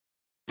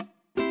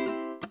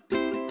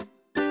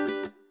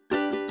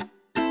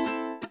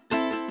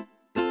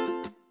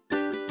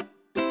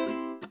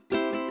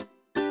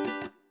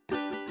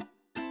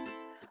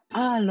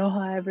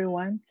Aloha,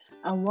 everyone,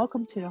 and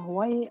welcome to the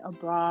Hawaii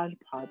Abroad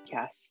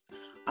podcast.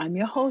 I'm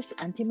your host,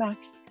 Auntie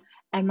Max,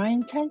 and my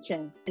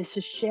intention is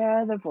to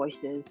share the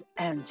voices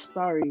and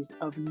stories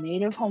of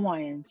Native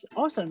Hawaiians,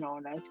 also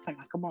known as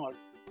Kanaka Maoli,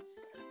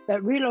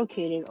 that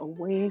relocated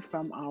away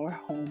from our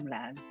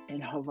homeland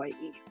in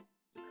Hawaii.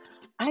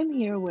 I'm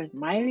here with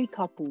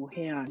Mailikapu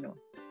Heanu.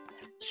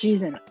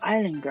 She's an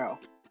island girl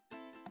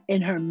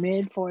in her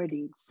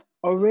mid-40s,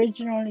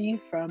 originally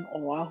from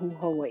Oahu,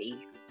 Hawaii.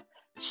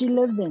 She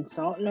lived in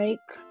Salt Lake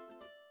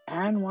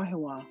and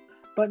Wahiawa,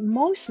 but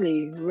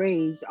mostly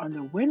raised on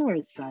the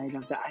windward side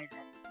of the island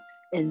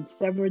in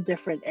several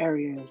different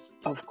areas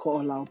of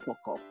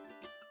Ko'olaupoko.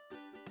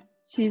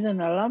 She's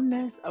an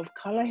alumnus of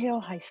Kalaheo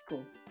High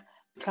School,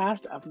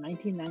 class of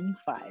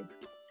 1995,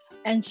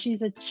 and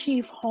she's a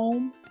chief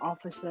home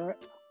officer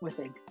with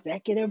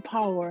executive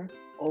power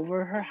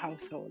over her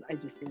household. I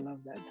just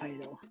love that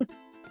title.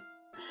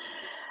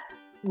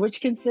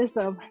 Which consists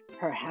of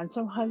her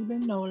handsome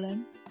husband,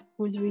 Nolan,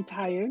 who's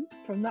retired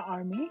from the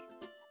Army,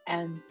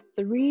 and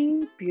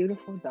 3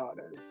 beautiful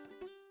daughters.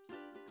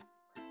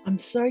 I'm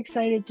so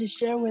excited to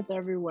share with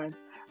everyone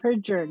her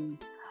journey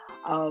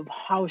of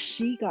how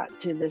she got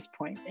to this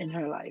point in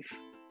her life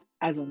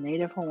as a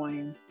Native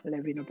Hawaiian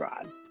living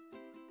abroad.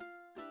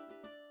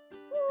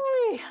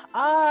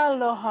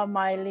 Aloha,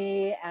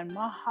 Maili, and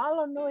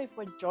mahalo nui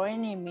for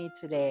joining me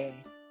today.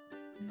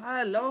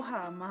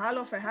 Aloha,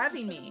 mahalo for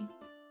having me.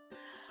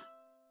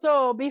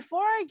 So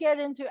before I get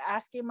into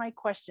asking my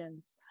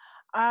questions,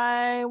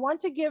 I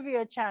want to give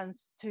you a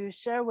chance to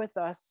share with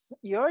us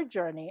your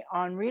journey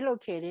on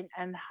relocating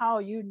and how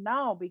you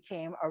now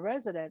became a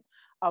resident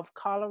of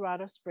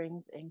Colorado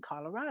Springs in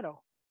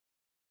Colorado.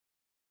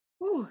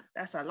 Ooh,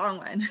 that's a long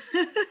one.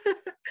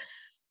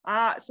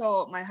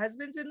 So my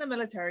husband's in the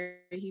military,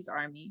 he's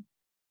Army.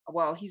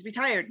 Well, he's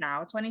retired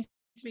now,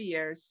 23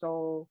 years.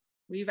 So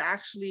we've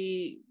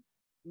actually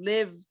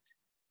lived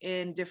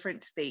in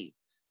different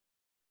states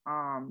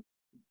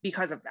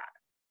because of that.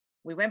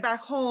 We went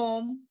back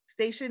home,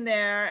 stationed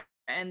there,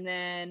 and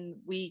then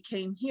we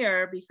came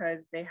here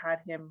because they had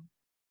him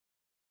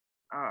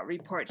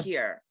report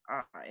here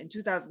in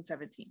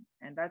 2017.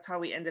 And that's how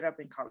we ended up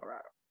in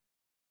Colorado.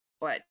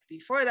 But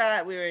before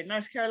that, we were in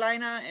North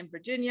Carolina and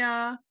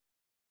Virginia.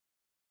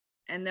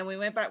 And then we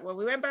went back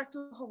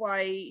to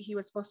Hawaii. He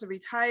was supposed to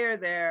retire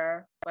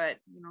there, but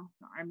the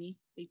Army,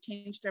 they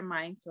changed their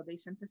mind, so they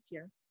sent us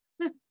here.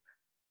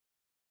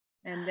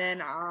 And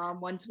then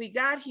once we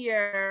got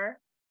here,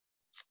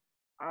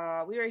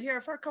 we were here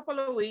for a couple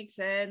of weeks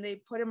and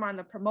they put him on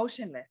the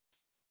promotion list.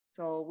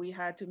 So we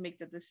had to make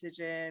the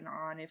decision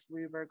on if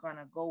we were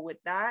gonna go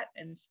with that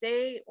and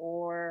stay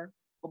or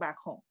go back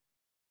home.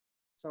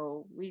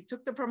 So we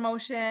took the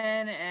promotion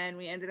and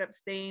we ended up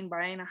staying,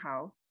 buying a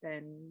house,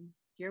 and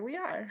here we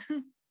are.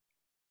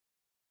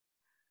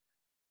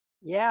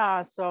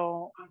 Yeah,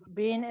 so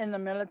being in the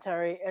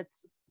military,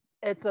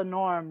 it's a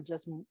norm,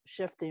 just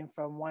shifting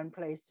from one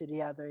place to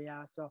the other.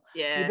 Yeah. So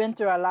yes. You've been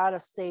through a lot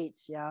of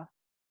states. Yeah.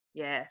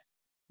 Yes.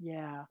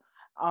 Yeah.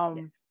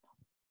 Yes.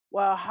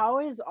 Well, how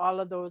is all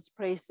of those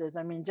places?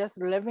 I mean,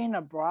 just living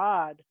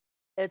abroad,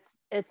 it's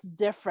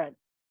different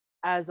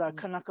as a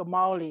Kanaka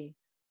Maoli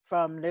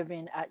from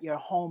living at your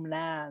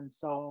homeland.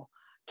 So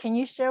can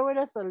you share with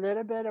us a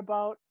little bit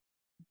about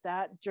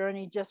that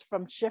journey, just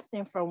from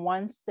shifting from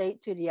one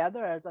state to the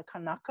other as a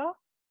Kanaka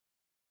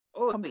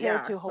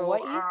compared to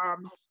Hawaii?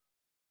 So,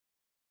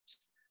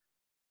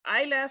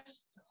 I left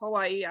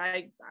Hawaii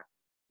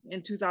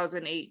in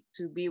 2008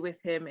 to be with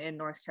him in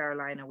North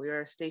Carolina. We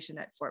were stationed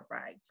at Fort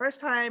Bragg.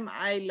 First time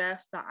I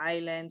left the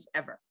islands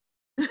ever.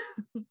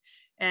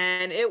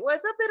 And it was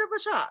a bit of a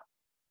shock,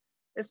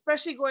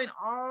 especially going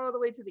all the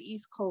way to the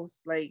East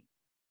Coast. Like,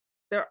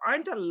 there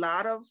aren't a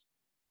lot of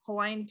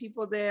Hawaiian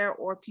people there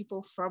or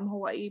people from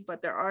Hawaii,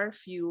 but there are a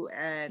few.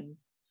 And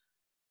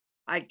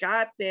I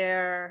got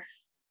there,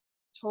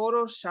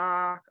 total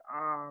shock.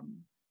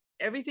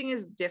 Everything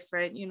is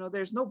different.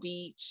 There's no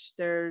beach,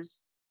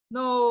 there's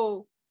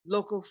no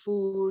local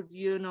food,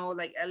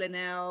 like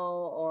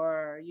LNL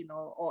or,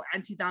 or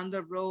auntie down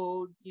the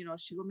road,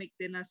 she will make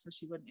dinner, so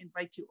she would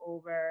invite you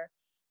over.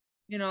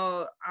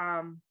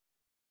 I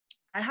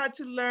had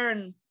to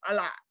learn a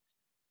lot,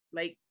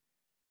 like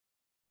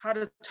how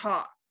to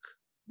talk.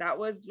 That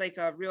was like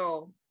a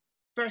real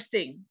first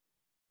thing.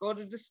 Go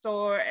to the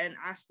store and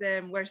ask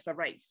them, where's the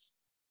rice?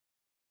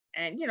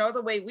 And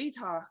the way we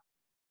talk,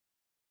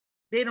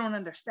 they don't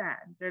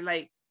understand. They're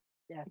like,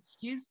 yes.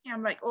 Excuse me.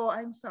 I'm like, oh,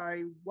 I'm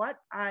sorry. What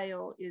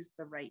aisle is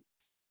the rice?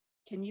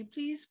 Can you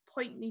please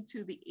point me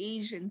to the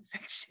Asian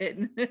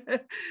section?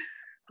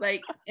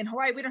 Like in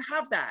Hawaii, we don't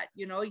have that.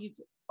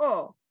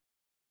 Oh,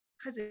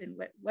 cousin,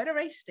 where do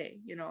rice stay?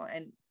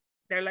 And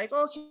they're like,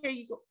 okay,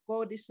 you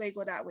go this way,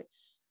 go that way.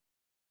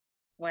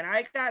 When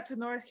I got to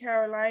North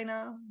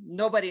Carolina,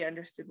 nobody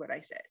understood what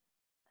I said.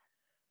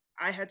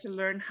 I had to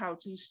learn how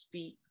to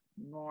speak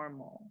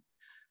normal.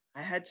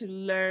 I had to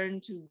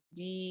learn to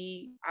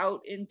be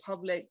out in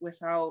public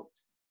without,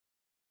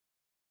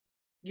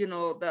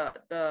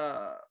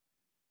 the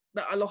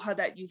the aloha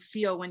that you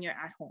feel when you're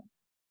at home.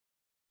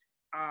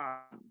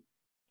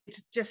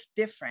 It's just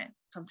different,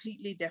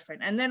 completely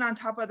different. And then on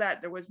top of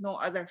that, there was no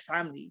other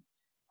family.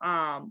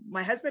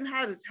 My husband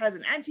has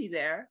an auntie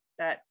there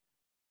that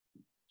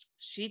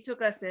she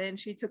took us in,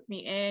 she took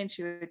me in,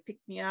 she would pick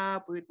me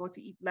up, we would go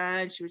to eat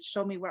lunch, she would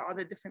show me where all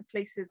the different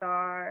places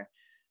are,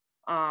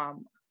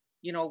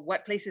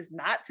 what places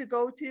not to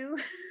go to.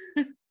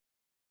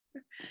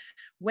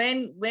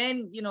 when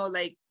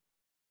like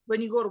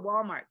when you go to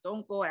Walmart,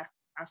 don't go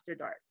after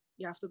dark.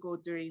 You have to go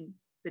during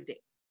the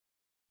day.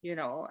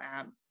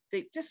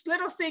 Just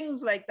little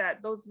things like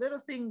that. Those little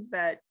things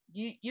that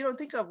you don't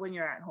think of when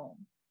you're at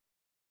home.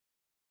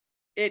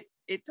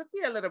 It took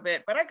me a little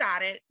bit, but I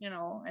got it.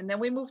 And then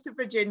we moved to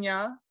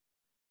Virginia,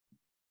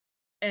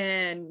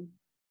 and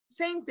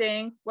same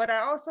thing. What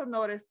I also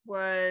noticed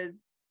was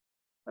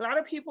a lot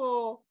of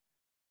people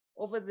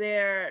over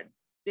there,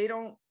 they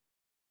don't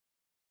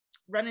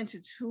run into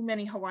too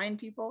many Hawaiian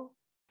people.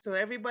 So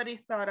everybody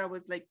thought I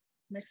was like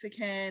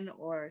Mexican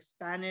or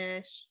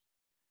Spanish,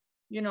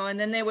 and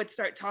then they would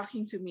start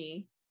talking to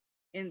me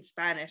in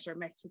Spanish or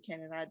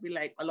Mexican, and I'd be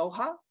like,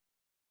 aloha.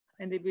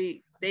 And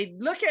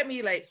they'd look at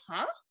me like,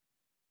 huh?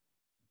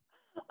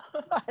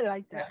 I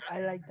like that.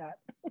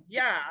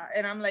 Yeah.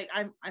 And I'm like,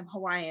 I'm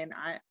Hawaiian.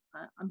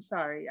 I'm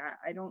sorry.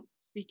 I don't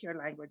speak your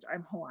language.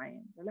 I'm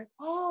Hawaiian. They're like,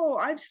 oh,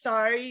 I'm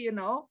sorry,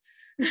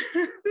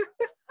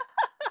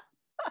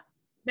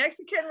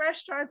 Mexican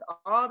restaurants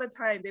all the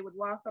time. They would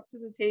walk up to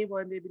the table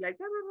and they'd be like,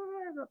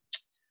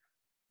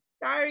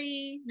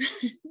 sorry,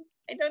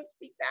 I don't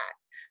speak that.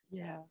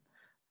 Yeah.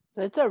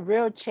 So it's a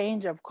real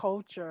change of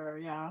culture.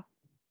 Yeah.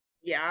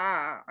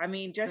 Yeah. I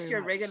mean, just Very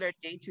your much. Regular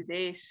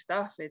day-to-day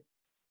stuff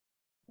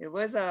it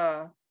was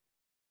a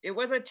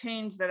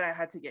change that I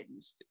had to get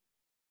used to.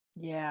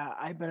 Yeah,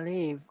 I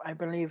believe.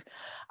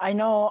 I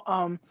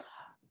know,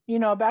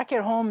 back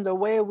at home, the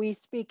way we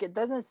speak, it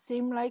doesn't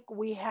seem like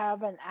we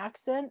have an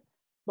accent,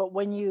 but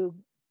when you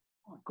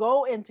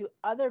go into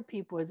other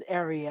people's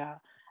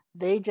area,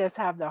 they just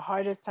have the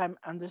hardest time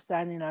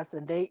understanding us,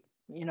 and they,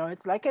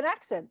 it's like an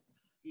accent.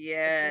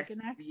 Yes. It's like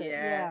an accent. Yes.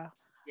 Yeah.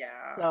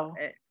 Yeah. So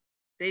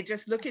they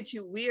just look at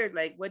you weird,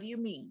 like, what do you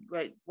mean?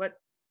 Like, what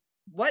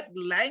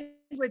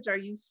language are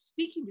you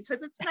speaking?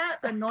 Because it's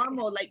not a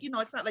normal, like,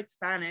 it's not like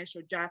Spanish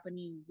or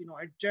Japanese,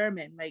 or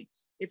German. Like,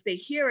 if they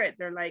hear it,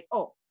 they're like,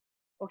 oh,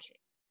 okay.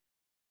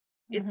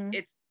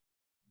 It's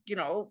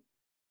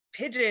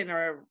pidgin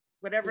or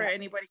whatever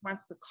anybody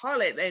wants to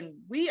call it. And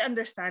we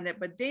understand it,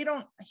 but they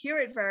don't hear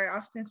it very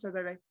often. So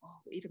they're like,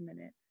 oh, wait a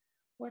minute.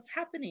 What's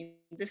happening?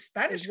 The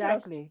Spanish girl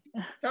speaks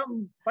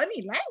some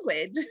funny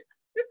language.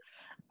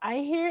 I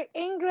hear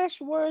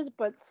English words,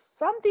 but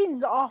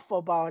something's off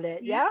about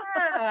it. Yeah.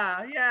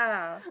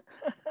 Yeah.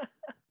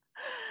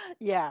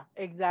 Yeah,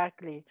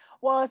 exactly.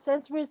 Well,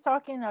 since we're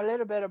talking a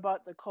little bit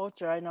about the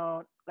culture, I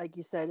know, like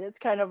you said, it's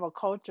kind of a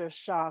culture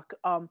shock.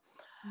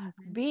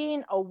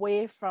 Being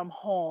away from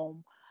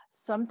home,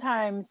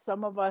 sometimes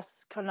some of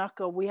us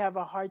Kanaka, we have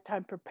a hard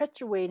time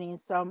perpetuating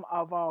some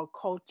of our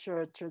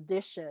culture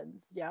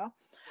traditions. Yeah.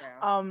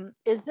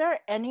 Is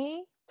there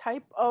any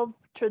type of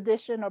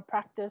tradition or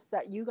practice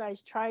that you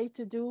guys try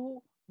to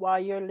do while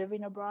you're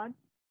living abroad?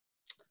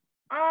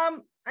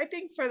 I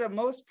think for the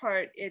most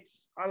part,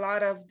 it's a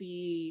lot of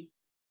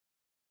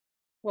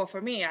well,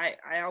 for me,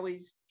 I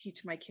always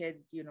teach my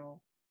kids,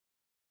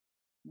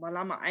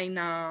 malama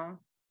aina,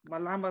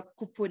 malama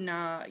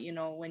kupuna,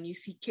 when you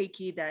see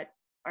keiki that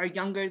are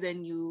younger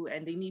than you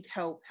and they need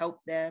help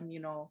them,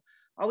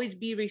 always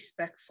be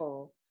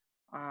respectful.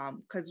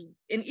 Because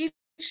in each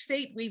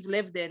state we've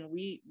lived in,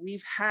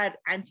 we've had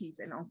aunties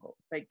and uncles.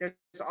 Like there's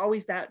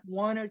always that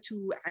one or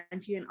two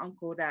auntie and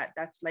uncle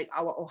that's like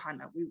our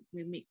ohana.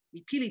 We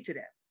pili to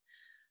them.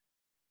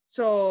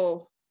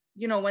 So,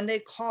 when they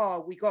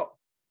call, we go.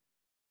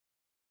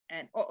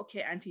 And oh,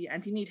 okay, auntie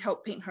need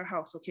help paint her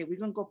house. Okay, we're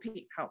gonna go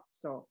paint house.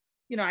 So,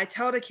 I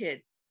tell the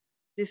kids,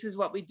 this is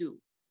what we do.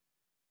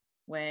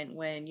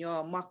 When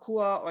your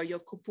makua or your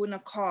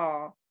kupuna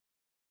call,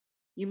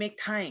 you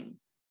make time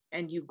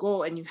and you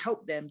go and you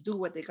help them do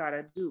what they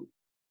gotta do.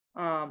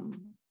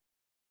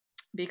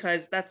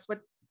 Because that's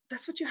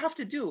what you have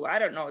to do. I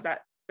don't know,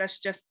 that's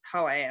just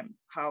how I am,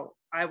 how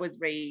I was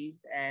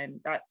raised, and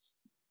that's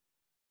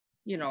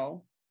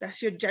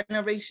your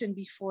generation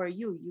before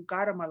you. You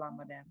gotta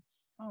malama them.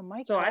 Oh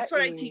my! So that's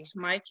what I teach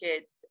my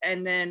kids.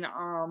 And then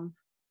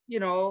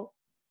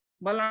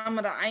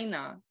malama da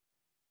aina.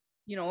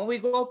 When we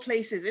go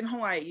places in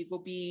Hawaii, you go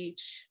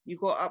beach, you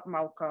go up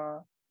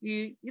Mauka,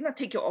 you not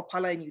take your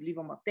opala and you leave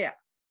them up there.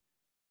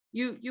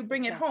 You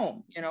bring it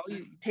home.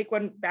 You take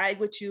one bag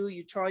with you,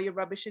 you throw your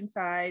rubbish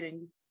inside,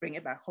 and you bring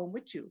it back home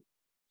with you.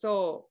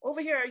 So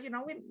over here, we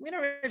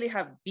don't really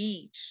have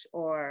beach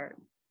or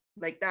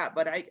like that,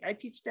 but I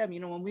teach them,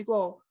 when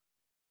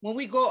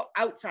we go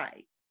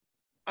outside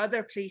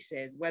other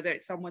places, whether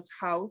it's someone's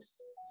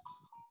house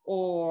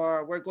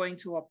or we're going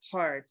to a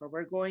park or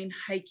we're going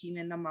hiking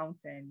in the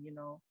mountain,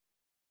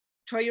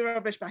 throw your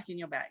rubbish back in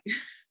your bag.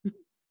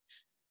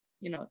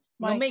 No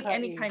My make God.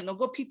 any kind, no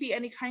go pee pee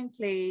any kind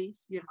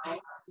place, you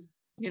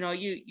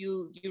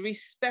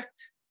respect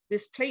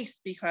this place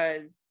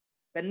because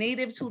the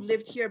natives who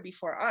lived here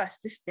before us,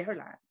 this their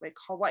land, like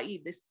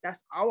Hawaii,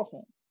 that's our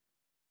home.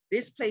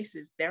 This place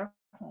is their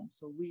home,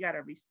 so we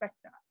gotta respect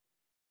that.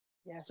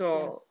 Yes,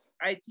 So yes.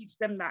 I teach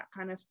them that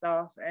kind of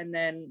stuff, and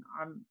then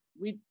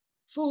we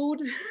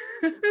food.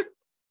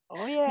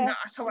 Oh, Us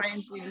yes.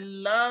 Hawaiians, we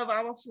love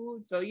our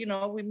food, so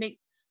we make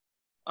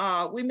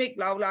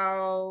lau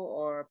lau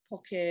or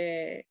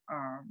poke,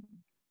 all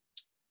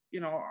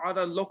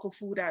the local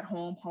food at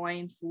home,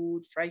 Hawaiian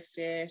food, fried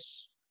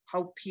fish,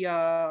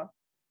 haupia.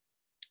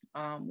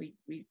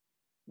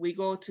 We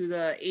go to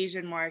the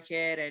Asian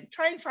market and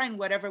try and find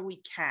whatever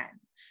we can,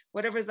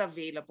 whatever's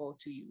available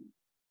to use.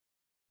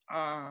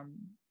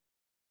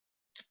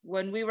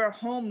 When we were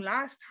home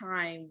last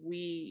time,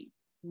 we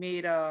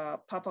made a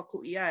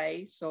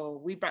papaku'iai,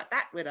 so we brought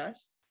that with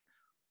us.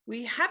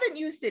 We haven't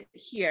used it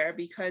here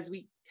because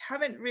we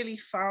haven't really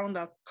found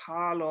a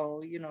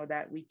kalo,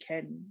 that we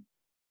can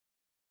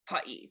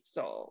pa'i.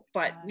 So,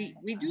 but we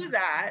do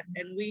that,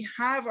 and we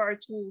have our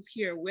tools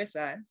here with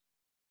us.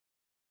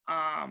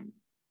 And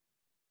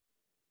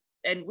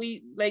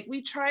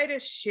we try to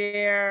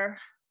share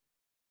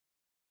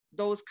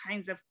those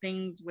kinds of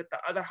things with the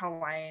other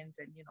Hawaiians.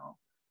 And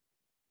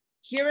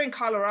here in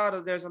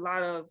Colorado, there's a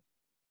lot of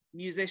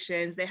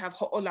musicians. They have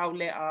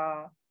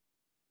ho'olaulea.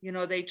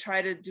 They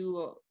try to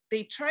do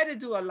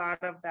a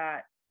lot of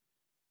that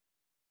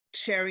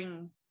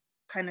sharing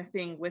kind of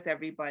thing with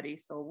everybody.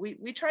 So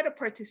we try to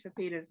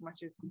participate as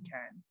much as we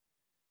can.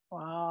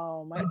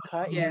 Wow, my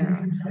God.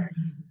 Yeah.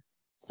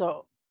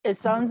 So it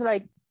sounds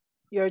like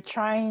you're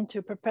trying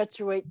to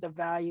perpetuate the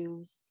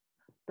values,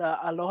 the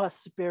aloha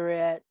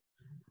spirit,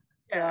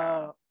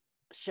 the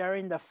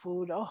sharing the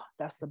food. Oh,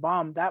 that's the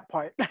bomb, that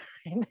part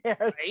in there.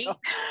 Right? So.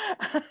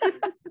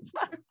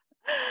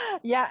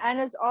 Yeah, and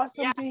it's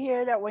awesome to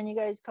hear that when you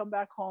guys come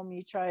back home,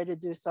 you try to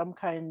do some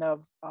kind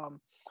of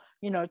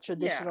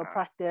traditional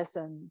practice,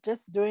 and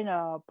just doing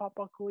a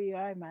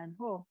papaku'iai, man.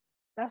 Oh,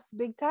 that's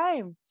big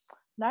time.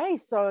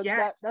 Nice. So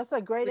that's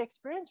a great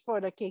experience for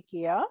the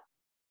keiki, yeah?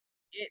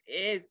 It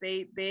is.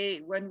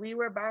 They when we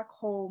were back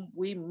home,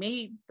 we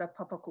made the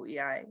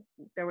papaku'iai.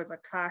 There was a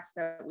class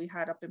that we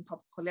had up in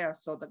Papakolea.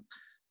 So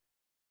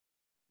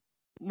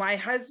my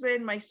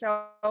husband,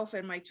 myself,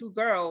 and my two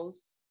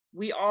girls,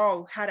 we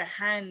all had a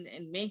hand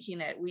in making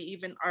it. We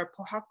even our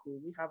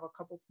pohaku. We have a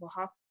couple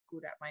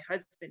pohaku that my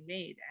husband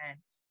made,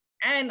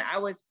 and I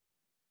was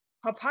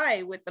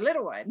papai with the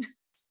little one.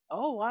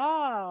 Oh,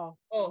 wow.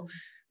 Oh,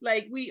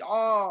 we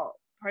all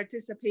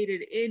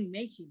participated in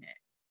making it.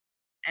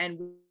 And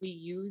we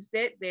used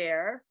it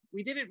there.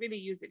 We didn't really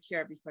use it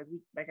here because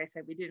like I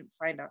said, we didn't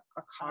find a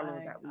kalo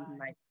that we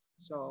liked.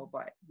 So,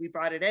 but we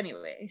brought it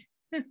anyway.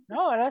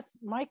 No, that's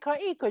my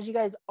ka'i, because you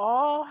guys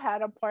all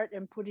had a part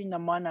in putting the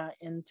mana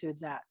into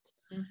that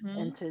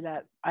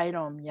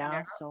item.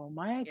 Yeah. So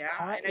my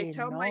ka'i, and I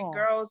tell my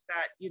girls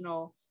that,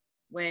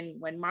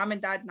 when mom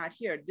and dad not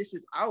here, this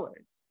is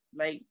ours.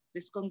 Like,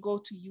 this gonna go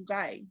to you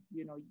guys.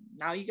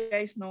 Now you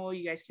guys know,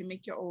 you guys can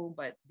make your own,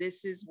 but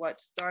this is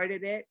what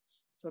started it.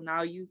 So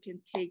now you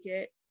can take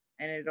it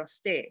and it'll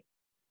stay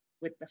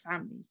with the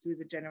family through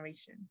the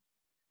generations.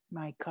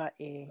 My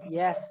ka'i.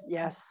 Yes,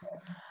 yes.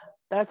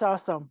 That's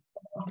awesome.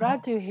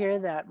 Glad to hear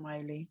that,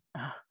 Maili.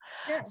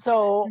 Yeah.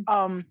 So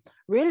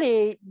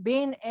really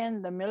being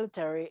in the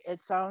military,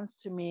 it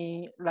sounds to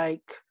me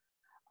like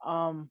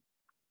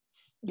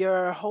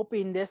you're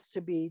hoping this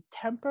to be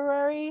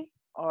temporary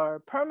or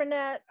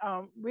permanent,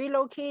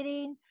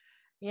 relocating.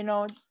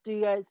 Do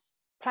you guys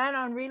plan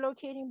on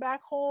relocating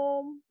back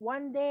home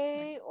one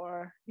day,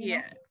 or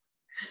yes.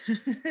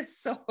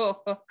 So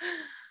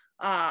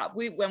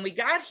when we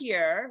got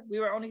here, we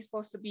were only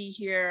supposed to be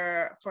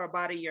here for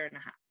about 1.5 years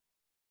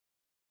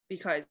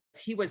because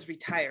he was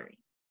retiring.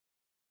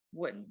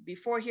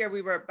 Before here,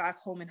 we were back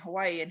home in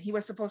Hawaii, and he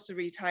was supposed to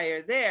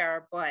retire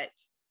there, but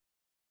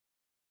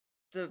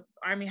the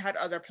Army had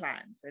other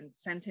plans and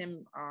sent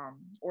him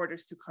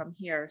orders to come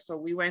here. So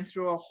we went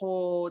through a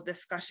whole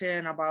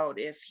discussion about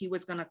if he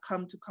was going to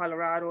come to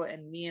Colorado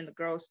and me and the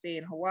girls stay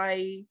in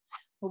Hawaii.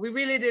 But we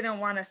really didn't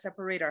want to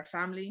separate our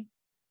family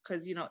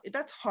because,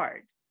 that's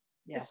hard,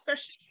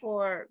 especially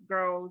for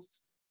girls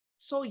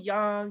so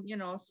young,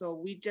 so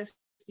we just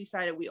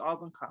decided we all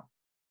going to come.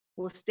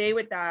 We'll stay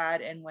with dad.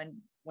 And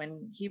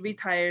when he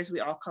retires, we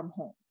all come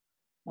home.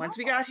 Once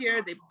we got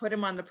here, they put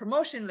him on the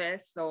promotion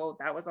list. So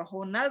that was a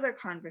whole nother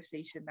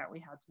conversation that we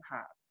had to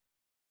have.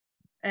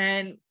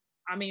 And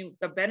I mean,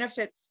 the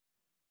benefits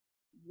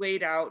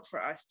weighed out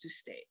for us to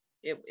stay.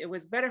 It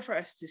was better for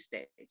us to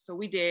stay. So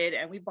we did,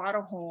 and we bought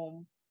a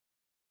home.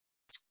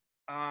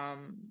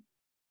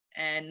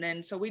 And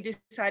then, so we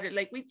decided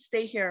we'd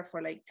stay here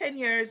for 10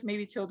 years,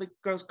 maybe till the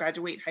girls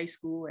graduate high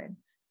school and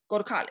go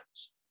to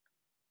college.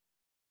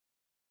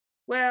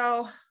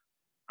 Well,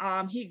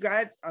 he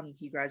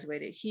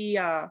graduated. He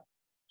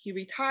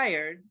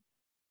retired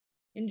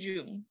in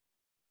June.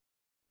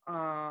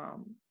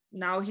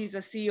 Now he's a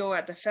CEO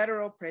at the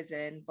federal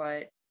prison,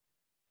 but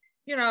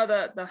you know,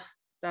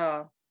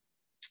 the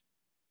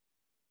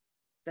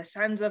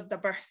sons of the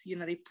birth, you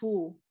know, they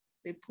poo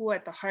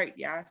at the heart.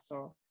 Yeah.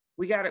 So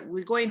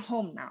we're going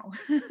home now.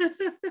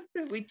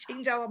 We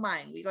change our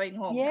mind. We're going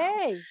home now.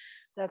 Yay.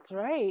 That's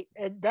right.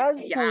 It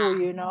does poo,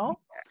 you know.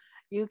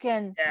 You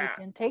can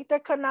take the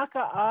Kanaka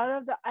out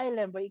of the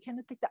island, but you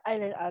cannot take the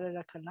island out of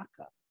the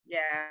Kanaka.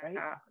 Right?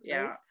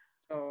 Right?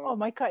 So oh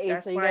my God.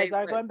 that's So you why guys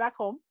are going back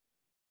home?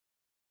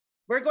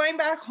 we're going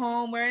back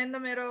home. We're in the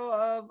middle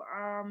of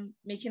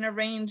making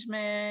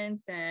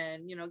arrangements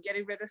and, you know,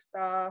 getting rid of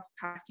stuff,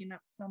 packing up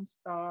some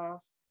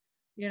stuff,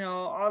 you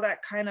know, all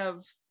that kind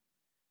of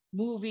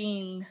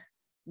moving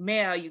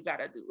mail you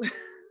gotta do.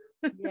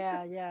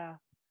 Yeah.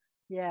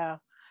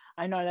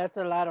 I know that's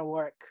a lot of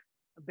work.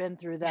 I've been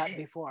through that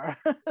before.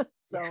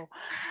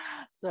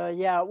 so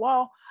yeah.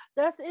 Well,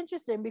 that's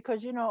interesting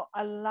because, you know,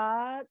 a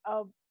lot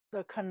of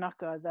the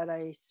Kanaka that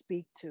I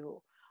speak to,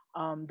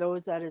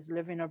 those that is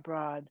living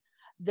abroad,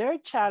 their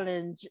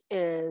challenge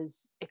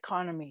is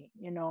economy.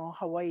 You know,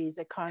 Hawaii's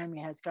economy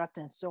has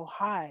gotten so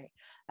high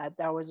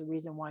that was the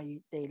reason why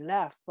they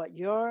left. But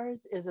yours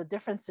is a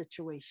different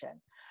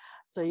situation.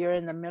 So you're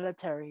in the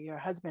military, your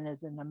husband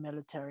is in the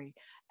military.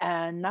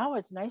 And now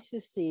it's nice to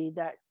see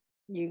that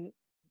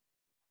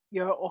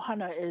your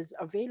ohana is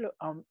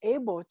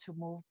able to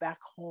move back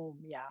home.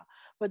 Yeah.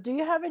 But do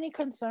you have any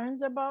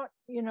concerns about,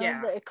 you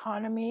know, the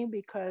economy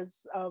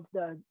because of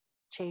the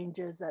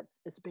changes that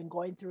it's been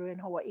going through in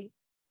Hawaii?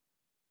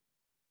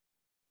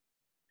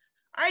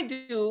 I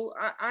do.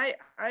 I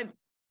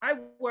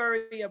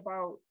worry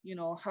about, you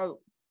know, how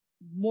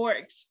more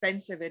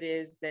expensive it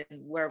is than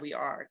where we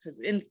are.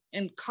 Because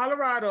in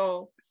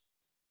Colorado's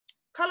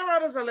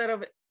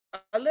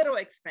a little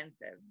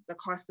expensive, the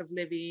cost of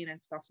living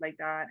and stuff like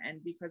that.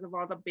 And because of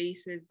all the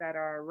bases that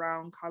are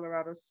around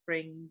Colorado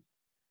Springs,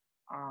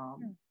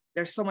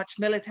 there's so much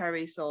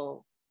military.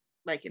 So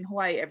like in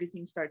Hawaii,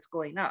 everything starts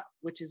going up,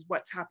 which is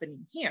what's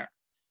happening here.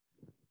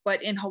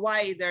 But in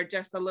Hawaii, they're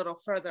just a little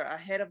further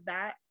ahead of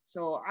that.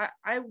 So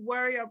I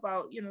worry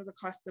about, you know, the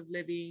cost of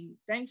living.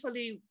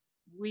 Thankfully,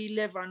 we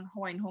live on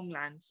Hawaiian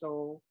homeland.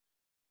 So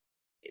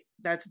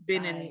that's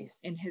been in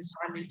his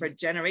family for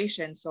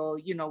generations. So,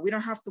 you know, we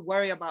don't have to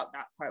worry about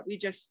that part. We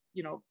just,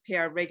 you know, pay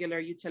our regular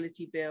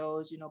utility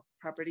bills, you know,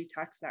 property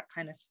tax, that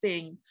kind of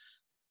thing,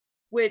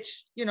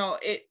 which, you know,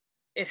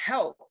 it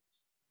helps.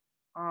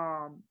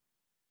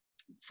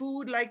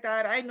 Food like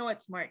that, I know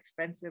it's more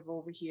expensive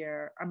over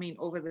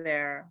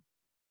there.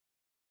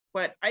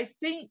 But I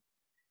think,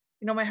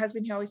 you know, my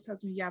husband, he always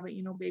tells me, yeah, but,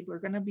 you know, babe, we're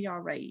going to be all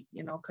right,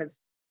 you know,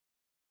 because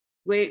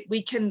we're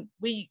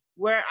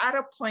at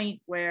a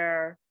point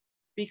where,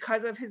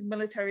 because of his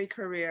military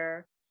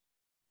career,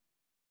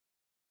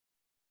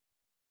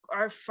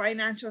 our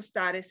financial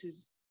status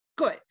is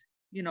good.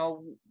 You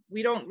know,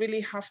 we don't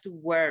really have to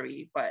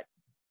worry, but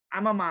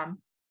I'm a mom,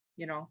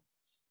 you know,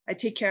 I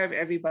take care of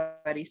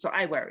everybody. So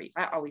I worry.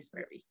 I always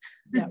worry.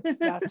 Yeah,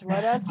 that's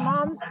what us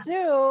moms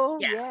do.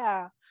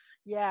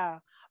 Yeah.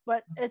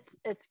 But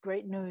it's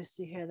great news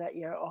to hear that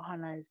your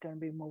ohana is going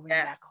to be moving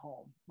back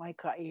home. My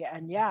ka'i.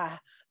 And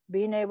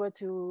being able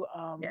to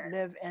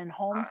live in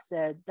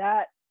homestead,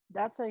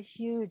 that's a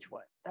huge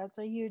one. That's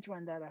a huge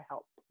one that'll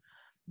help.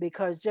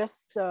 Because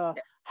just the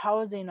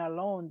housing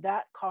alone,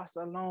 that cost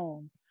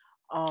alone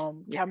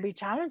can be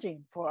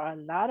challenging for a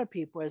lot of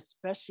people,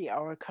 especially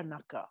our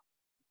Kanaka.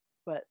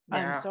 But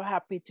I'm so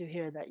happy to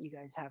hear that you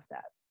guys have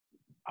that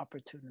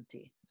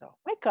opportunity. So,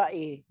 my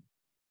ka'i.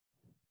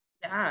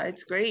 Yeah,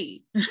 it's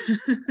great.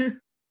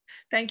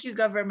 Thank you,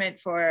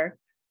 government, for,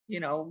 you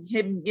know,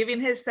 him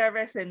giving his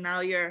service, and now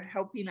you're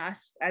helping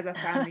us as a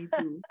family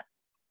too.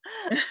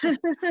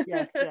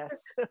 Yes.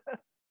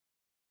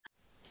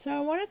 So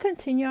I want to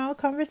continue our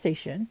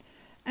conversation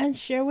and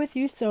share with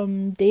you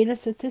some data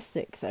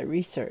statistics I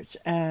researched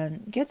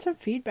and get some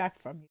feedback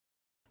from you.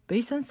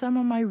 Based on some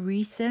of my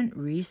recent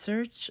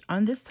research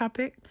on this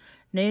topic,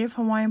 Native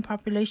Hawaiian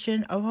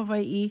population of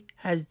Hawaii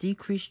has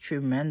decreased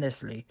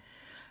tremendously.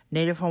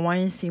 Native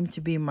Hawaiians seem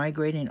to be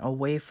migrating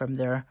away from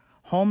their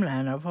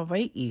homeland of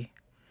Hawaii.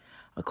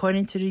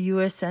 According to the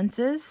U.S.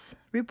 Census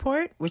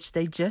report, which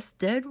they just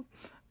did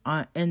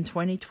in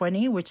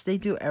 2020, which they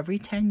do every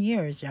 10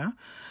 years,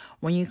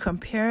 when you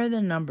compare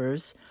the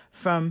numbers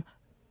from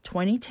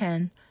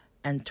 2010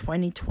 and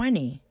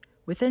 2020,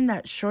 within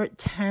that short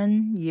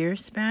 10-year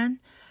span,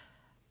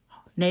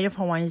 Native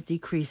Hawaiians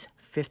decreased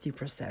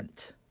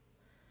 50%.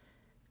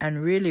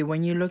 And really,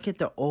 when you look at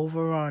the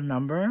overall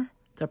number,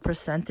 the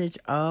percentage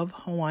of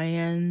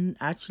Hawaiian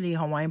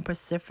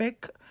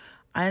Pacific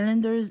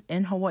Islanders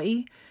in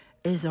Hawaii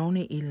is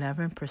only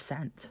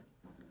 11%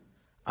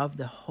 of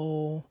the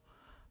whole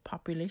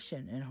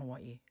population in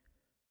Hawaii.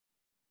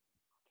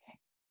 Okay.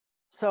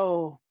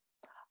 So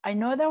I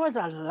know there was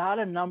a lot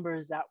of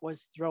numbers that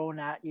was thrown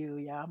at you,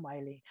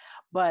 Maili,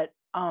 but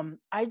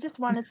I just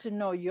wanted to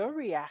know your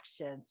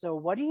reaction. So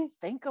what do you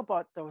think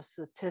about those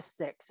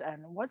statistics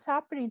and what's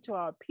happening to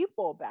our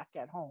people back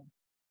at home?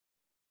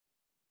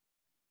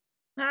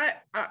 I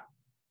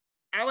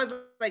was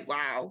like,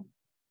 wow.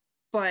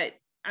 But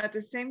at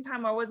the same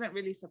time, I wasn't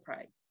really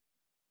surprised.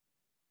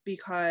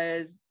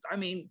 because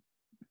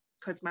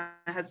because my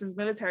husband's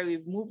military,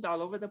 we've moved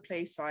all over the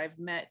place. So I've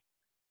met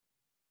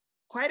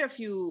quite a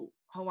few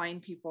Hawaiian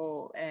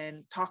people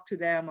and talked to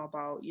them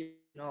about,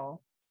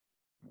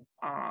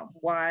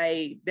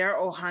 why their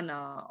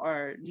ohana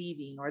are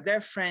leaving or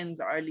their friends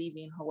are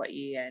leaving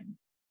Hawaii. And,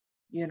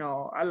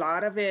 a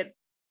lot of it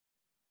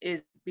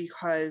is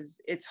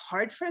because it's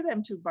hard for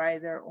them to buy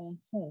their own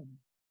home,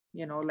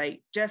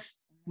 like just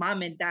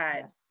mom and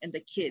dad and the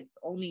kids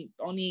only,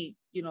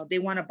 they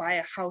want to buy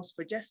a house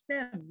for just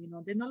them,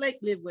 they don't like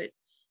live with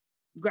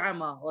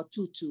grandma or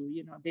tutu,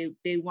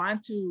 they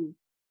want to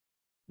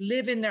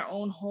live in their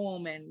own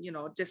home and,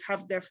 just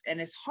have and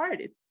it's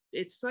hard.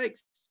 It's so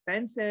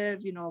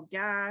expensive,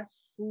 gas,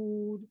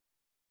 food,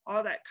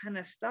 all that kind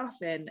of stuff.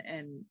 And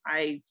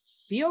I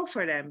feel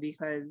for them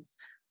because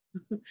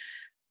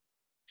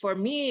for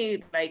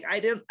me, like I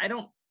didn't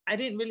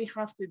really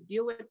have to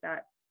deal with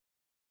that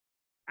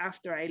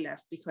after I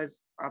left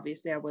because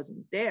obviously I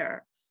wasn't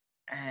there.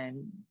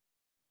 And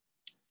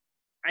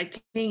I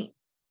think,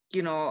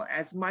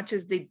 as much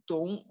as they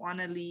don't want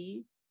to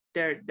leave,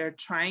 they're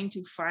trying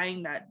to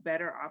find that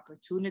better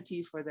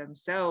opportunity for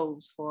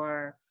themselves,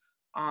 for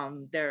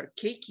their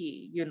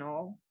keiki,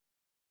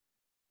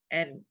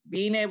 and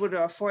being able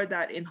to afford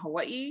that in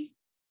Hawaii,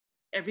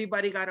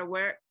 everybody got to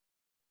work.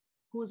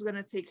 Who's going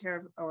to take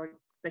care of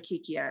the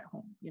keiki at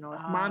home? If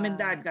mom and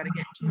dad got to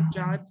get 2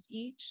 jobs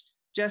each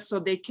just so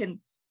they can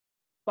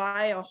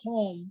buy a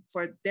home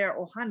for their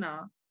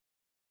ohana,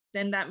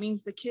 then that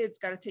means the kids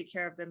got to take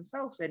care of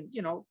themselves. And,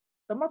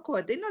 the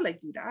makua, they not like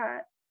do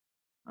that.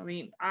 I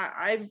mean,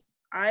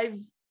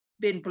 I've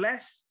been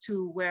blessed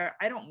to where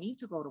I don't need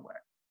to go to work.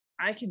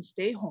 I can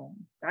stay home.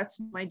 That's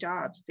my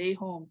job. Stay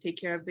home, take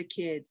care of the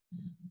kids,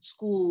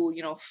 school,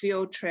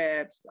 field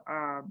trips,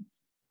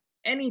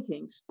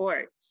 anything,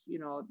 sports,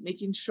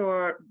 making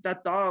sure the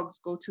dogs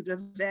go to the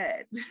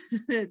vet,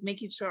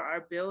 making sure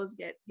our bills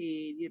get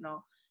paid,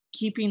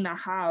 keeping the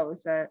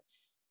house.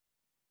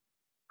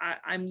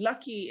 I'm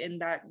lucky in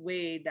that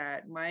way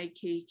that my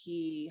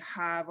keiki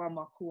have a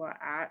makua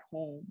at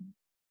home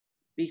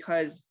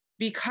because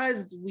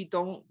we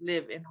don't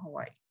live in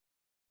Hawaii.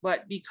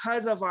 But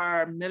because of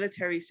our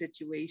military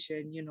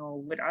situation,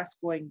 with us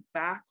going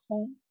back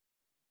home,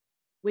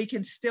 we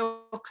can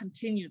still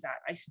continue that.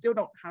 I still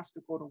don't have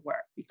to go to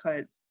work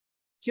because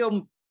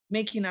he'll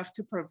make enough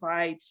to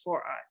provide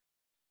for us.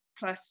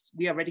 Plus,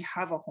 we already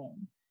have a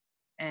home.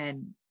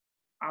 And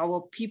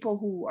our people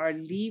who are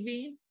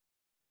leaving,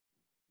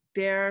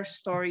 their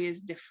story is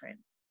different.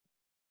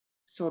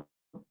 So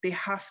they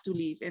have to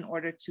leave in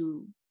order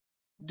to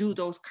do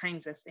those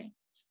kinds of things,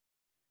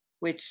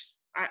 which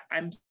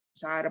I'm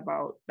sad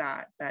about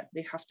that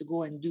they have to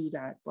go and do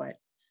that. But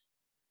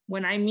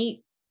when I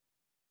meet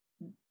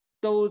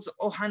those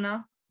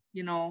ohana,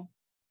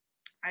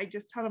 I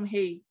just tell them,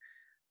 hey,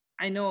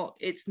 I know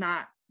it's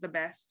not the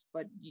best,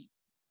 but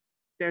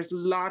there's a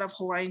lot of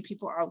Hawaiian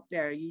people out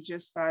there. You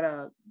just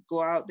gotta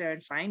go out there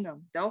and find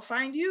them. They'll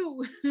find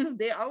you.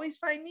 They always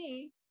find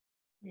me,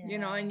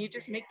 and you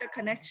just make the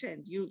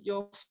connections.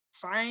 You'll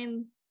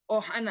find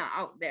ohana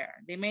out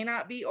there. They may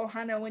not be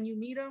ohana when you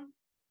meet them,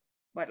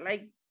 but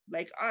like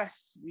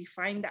us, we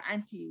find the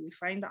auntie, we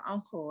find the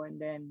uncle, and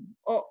then,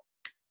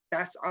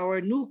 that's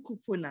our new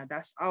kupuna.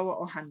 That's our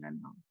ohana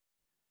now.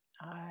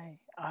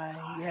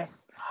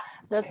 Yes.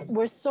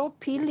 We're so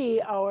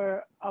pili,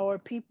 our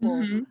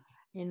people,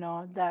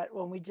 that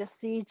when we just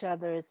see each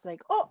other, it's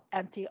like,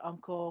 auntie,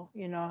 uncle,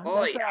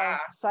 that's a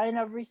sign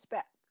of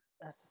respect.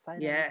 That's a sign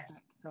of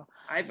respect. So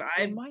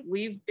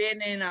we've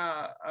been in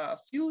a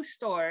few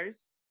stores,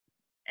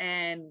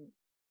 and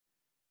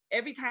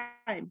every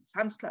time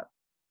Sam's Club,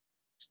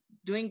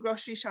 doing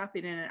grocery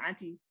shopping, and an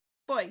auntie,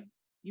 boy,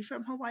 you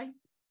from Hawaii?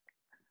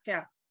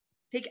 Here,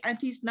 take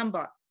auntie's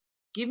number.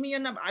 Give me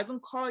your number. I'm gonna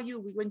call you.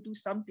 We're gonna do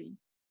something.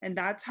 And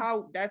that's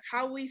how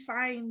we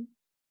find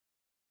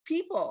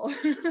people.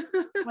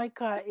 My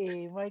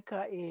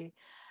ka'i.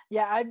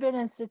 Yeah, I've been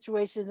in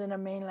situations in the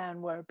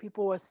mainland where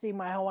people will see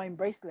my Hawaiian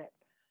bracelet.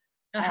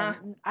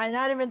 And I'm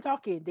not even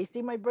talking. They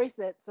see my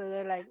bracelet, so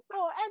they're like,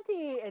 "Oh,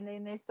 auntie," and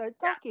then they start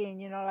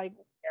talking. Like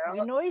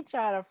we know each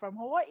other from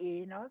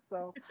Hawaii.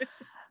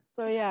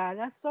 So yeah,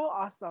 that's so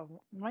awesome.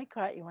 My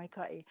ka'i.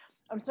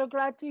 I'm so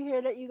glad to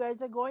hear that you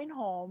guys are going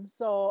home.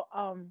 So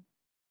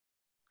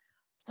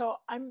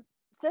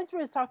since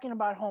we're talking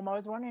about home, I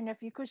was wondering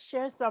if you could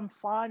share some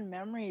fond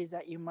memories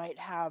that you might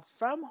have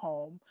from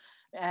home,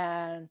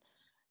 and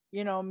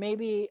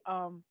maybe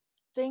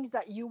things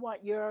that you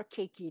want your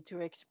keiki to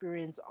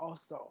experience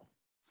also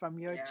from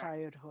your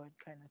childhood,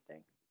 kind of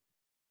thing.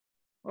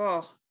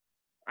 Well,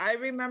 I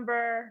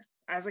remember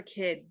as a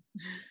kid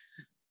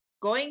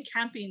going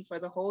camping for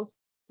the whole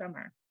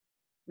summer,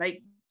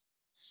 like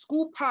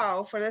school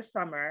pau for the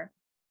summer,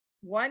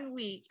 1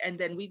 week, and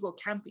then we go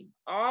camping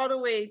all the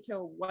way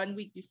till 1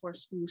 week before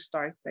school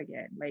starts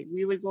again. Like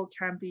we would go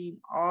camping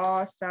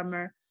all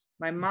summer.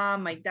 My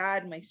mom, my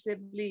dad, my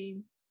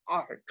siblings,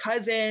 our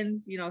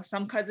cousins,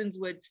 some cousins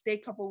would stay a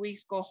couple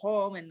weeks, go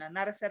home, and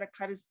another set of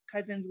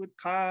cousins would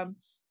come.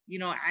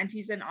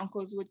 Aunties and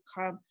uncles would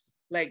come.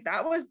 Like,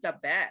 that was the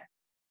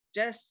best.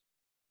 Just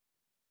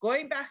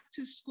going back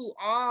to school.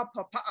 Oh,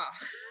 papa.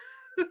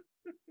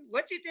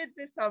 What you did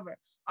this summer?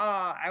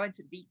 Oh, I went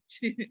to the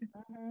beach.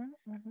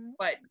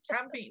 But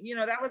camping,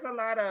 that was a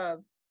lot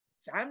of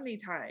family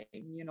time,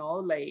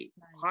 like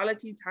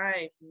quality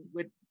time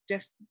with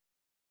just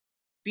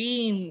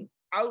being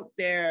out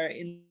there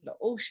in the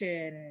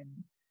ocean and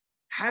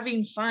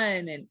having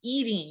fun and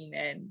eating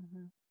and,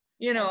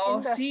 in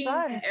the seeing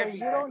sun, because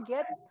you don't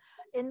get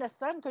in the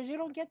sun, because you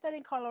don't get that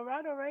in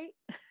Colorado, right?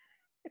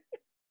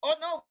 Oh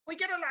no, we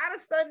get a lot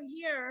of sun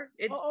here.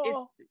 It's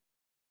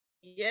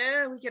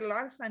yeah, we get a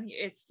lot of sun here.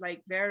 It's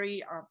like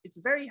very it's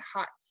very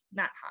hot,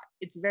 not hot.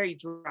 It's very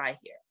dry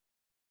here.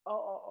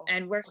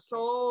 And we're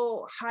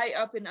so high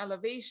up in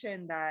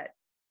elevation that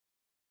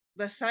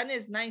the sun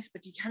is nice,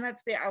 but you cannot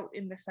stay out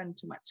in the sun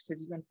too much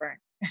because you're gonna burn.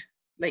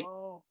 Like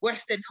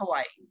worse than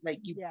Hawaii. Like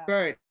you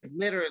burn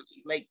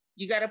literally. Like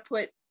you gotta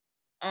put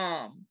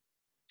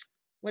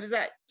what is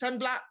that?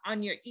 Sunblock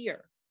on your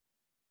ear.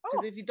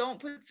 Because if you don't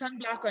put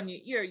sunblock on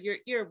your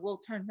ear will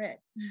turn red.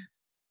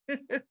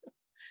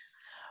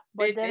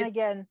 But then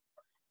again,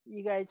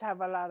 you guys have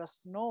a lot of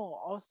snow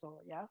also,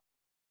 yeah?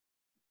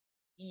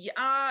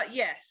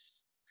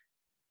 Yes.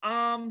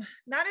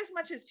 Not as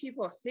much as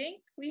people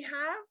think we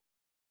have,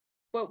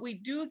 but we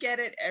do get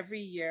it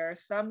every year.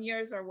 Some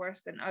years are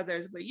worse than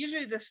others, but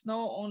usually the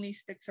snow only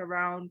sticks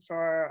around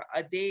for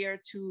a day or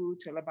two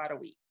till about a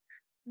week.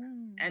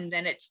 And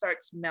then it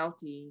starts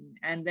melting.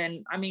 And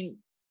then,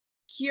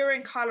 here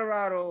in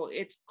Colorado,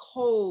 it's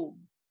cold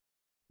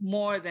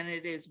more than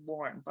it is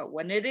warm. But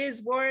when it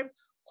is warm,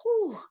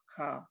 whew,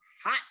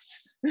 hot.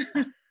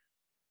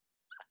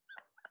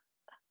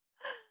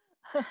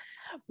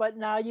 But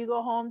now you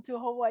go home to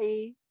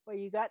Hawaii where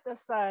you got the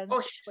sun,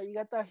 but you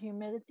got the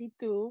humidity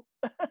too.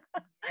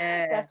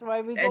 That's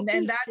why we go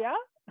beach, yeah?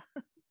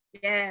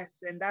 Yes,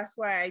 and that's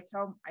why I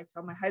tell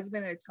my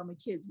husband and I tell my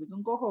kids, we're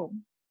gonna go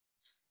home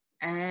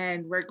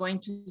and we're going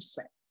to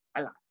sweat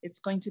a lot.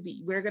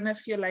 We're gonna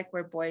feel like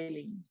we're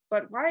boiling.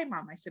 But why,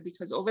 Mom? I said,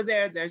 because over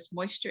there's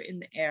moisture in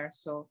the air,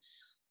 so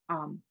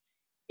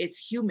it's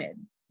humid.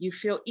 You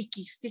feel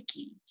icky,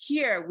 sticky.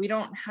 Here, we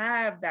don't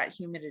have that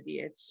humidity.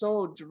 It's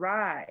so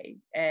dry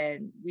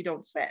and we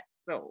don't sweat.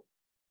 So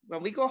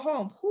when we go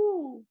home,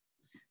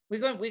 we're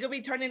gonna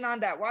be turning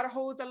on that water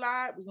hose a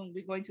lot. We're gonna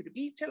be going to the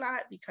beach a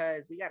lot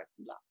because we gotta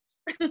cool off.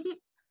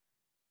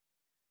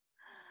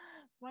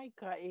 My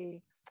God,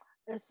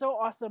 it's so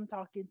awesome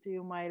talking to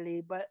you,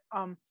 Maili. But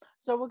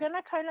so we're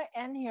gonna kind of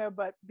end here.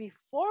 But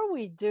before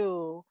we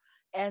do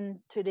end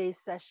today's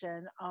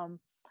session,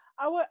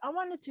 I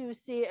wanted to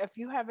see if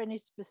you have any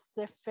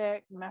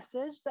specific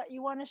message that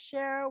you want to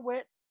share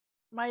with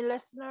my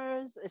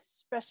listeners,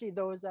 especially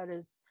those that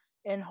is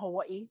in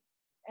Hawaii.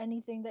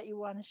 Anything that you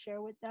want to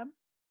share with them?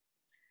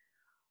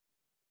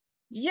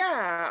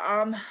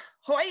 Yeah,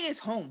 Hawaii is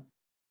home.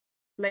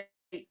 Like,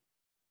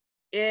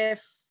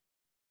 if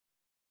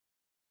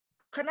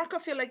Kanaka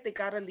feel like they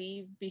gotta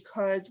leave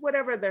because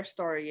whatever their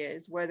story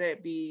is, whether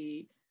it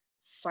be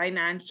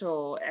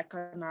financial,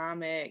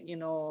 economic,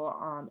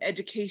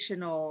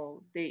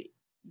 educational,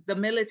 the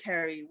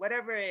military,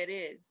 whatever it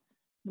is,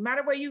 no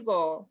matter where you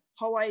go,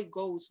 Hawaii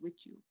goes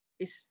with you.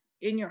 It's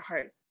in your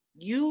heart.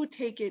 You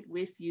take it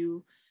with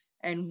you.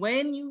 And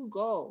when you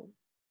go,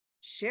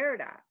 share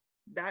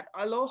that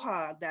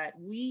aloha that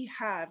we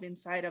have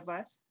inside of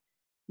us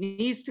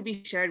needs to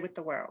be shared with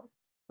the world.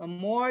 The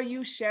more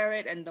you share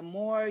it and the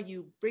more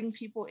you bring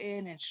people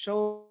in and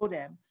show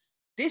them,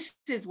 this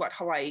is what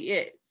Hawaii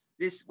is.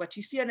 This, what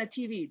you see on the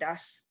TV,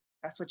 that's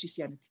what you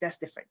see on the TV. That's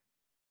different.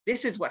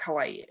 This is what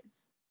Hawaii is.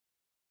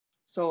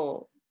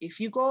 So if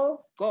you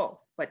go,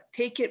 but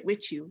take it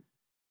with you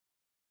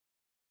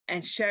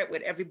and share it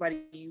with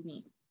everybody you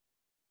meet.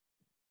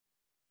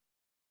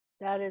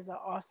 That is an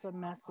awesome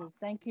message.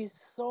 Thank you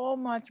so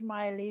much,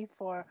 Maili,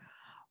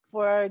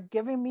 for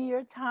giving me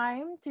your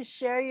time to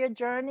share your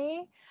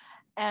journey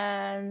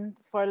and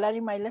for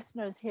letting my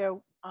listeners hear,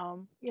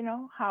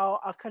 how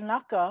a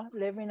Kanaka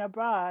living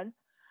abroad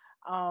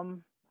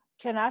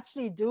can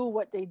actually do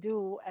what they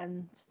do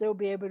and still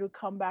be able to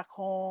come back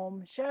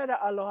home, share the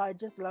aloha. I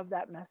just love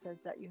that message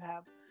that you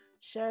have.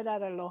 Share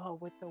that aloha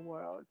with the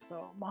world.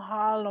 So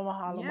mahalo,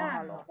 mahalo.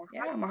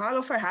 Yeah,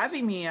 mahalo for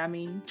having me.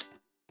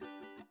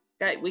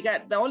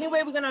 The only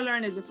way we're gonna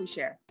learn is if we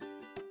share.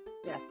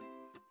 Yes,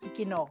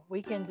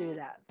 we can do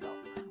that. So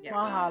yeah.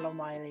 Mahalo,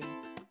 Maili.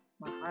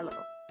 Mahalo.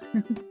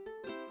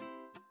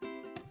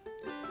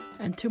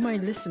 And to my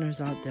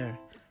listeners out there,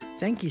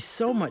 thank you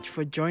so much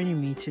for joining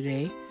me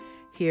today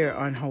here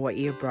on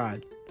Hawaii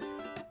Abroad.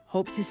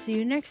 Hope to see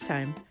you next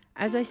time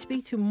as I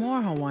speak to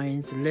more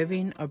Hawaiians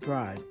living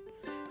abroad.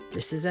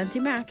 This is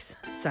Auntie Max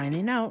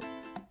signing out.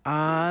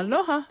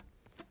 Aloha.